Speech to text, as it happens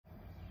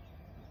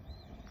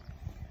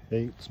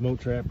Hey, Smoke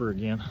Trapper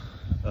again.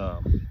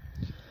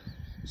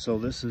 So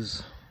this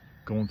is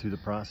going through the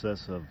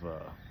process of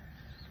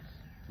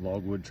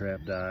logwood trap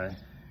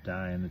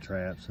dyeing the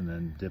traps and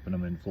then dipping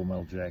them in Full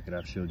Metal Jacket.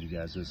 I've showed you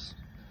guys this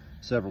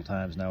several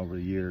times now over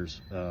the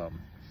years.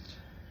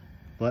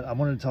 But I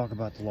wanted to talk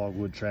about the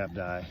logwood trap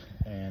dye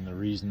and the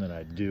reason that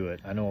I do it.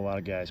 I know a lot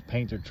of guys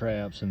paint their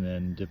traps and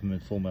then dip them in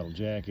Full Metal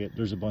Jacket.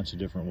 There's a bunch of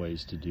different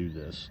ways to do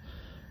this.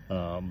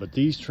 But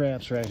these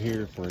traps right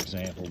here, for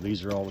example,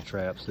 these are all the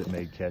traps that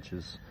made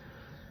catches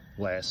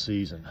last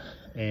season.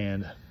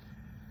 And,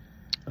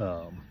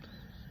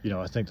 you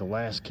know, I think the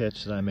last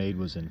catch that I made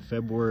was in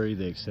February.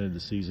 They extended the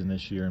season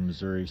this year in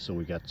Missouri, so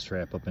we got the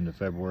trap up into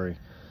February.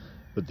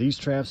 But these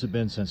traps have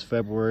been since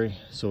February,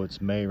 so it's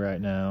May right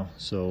now.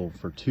 So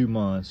for 2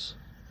 months,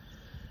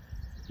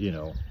 you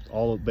know,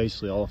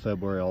 basically all of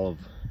February, all of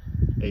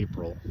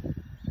April,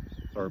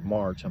 or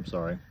March, I'm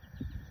sorry,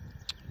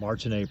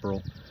 March and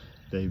April,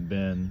 they've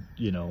been,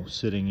 you know,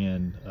 sitting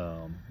in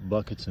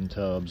buckets and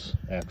tubs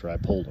after I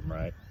pulled them,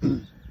 right?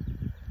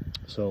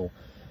 So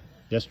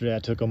yesterday I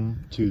took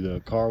them to the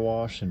car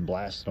wash and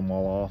blasted them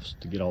all off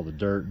to get all the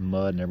dirt and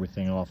mud and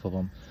everything off of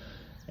them.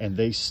 And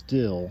they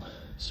still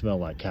smell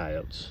like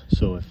coyotes.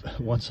 So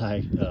once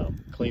I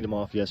cleaned them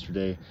off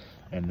yesterday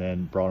and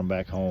then brought them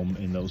back home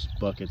in those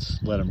buckets,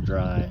 let them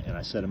dry, and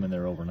I set them in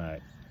there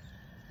overnight.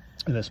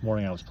 And this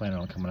morning I was planning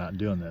on coming out and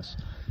doing this.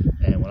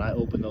 And when I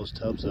opened those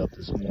tubs up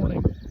this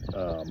morning,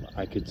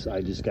 I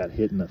just got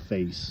hit in the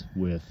face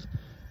with,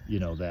 you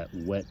know, that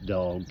wet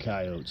dog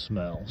coyote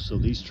smell. So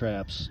these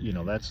traps, you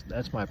know,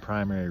 that's my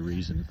primary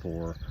reason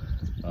for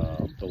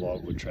the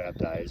logwood trap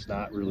dye. It's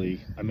not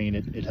really, I mean,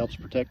 it helps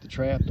protect the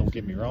trap, don't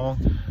get me wrong.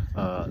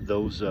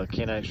 Those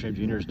Canine Extreme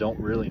Juniors don't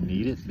really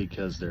need it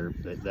because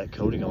that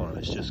coating on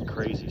them is just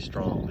crazy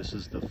strong. This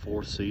is the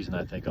 4th season,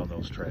 I think, on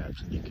those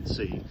traps, and you can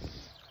see,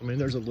 I mean,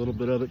 there's a little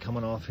bit of it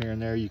coming off here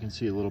and there. You can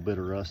see a little bit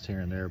of rust here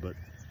and there, but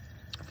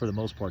for the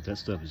most part, that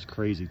stuff is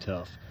crazy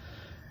tough,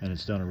 and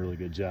it's done a really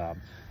good job.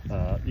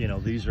 You know,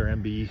 these are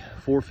MB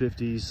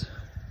 450s.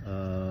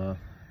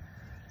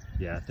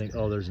 Yeah, I think,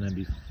 oh, there's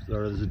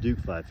a Duke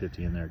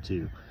 550 in there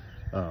too.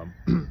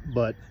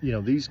 But, you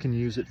know, these can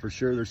use it for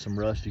sure. There's some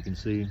rust you can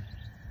see,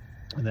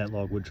 and that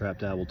logwood trap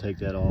dye will take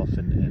that off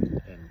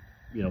and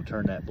you know,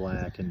 turn that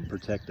black and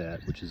protect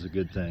that, which is a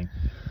good thing.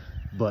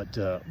 But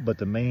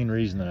the main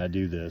reason that I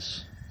do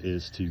this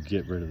is to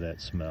get rid of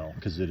that smell,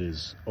 because it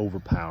is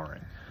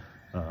overpowering.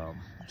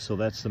 So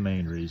that's the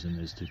main reason,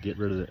 is to get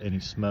rid of any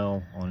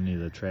smell on any of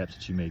the traps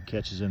that you made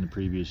catches in the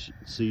previous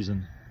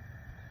season.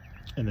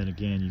 And then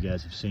again, you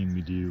guys have seen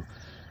me do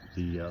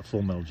the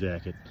Full Metal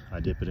Jacket.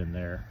 I dip it in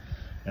there,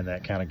 and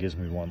that kind of gives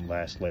me one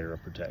last layer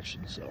of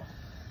protection. So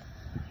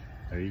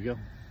there you go.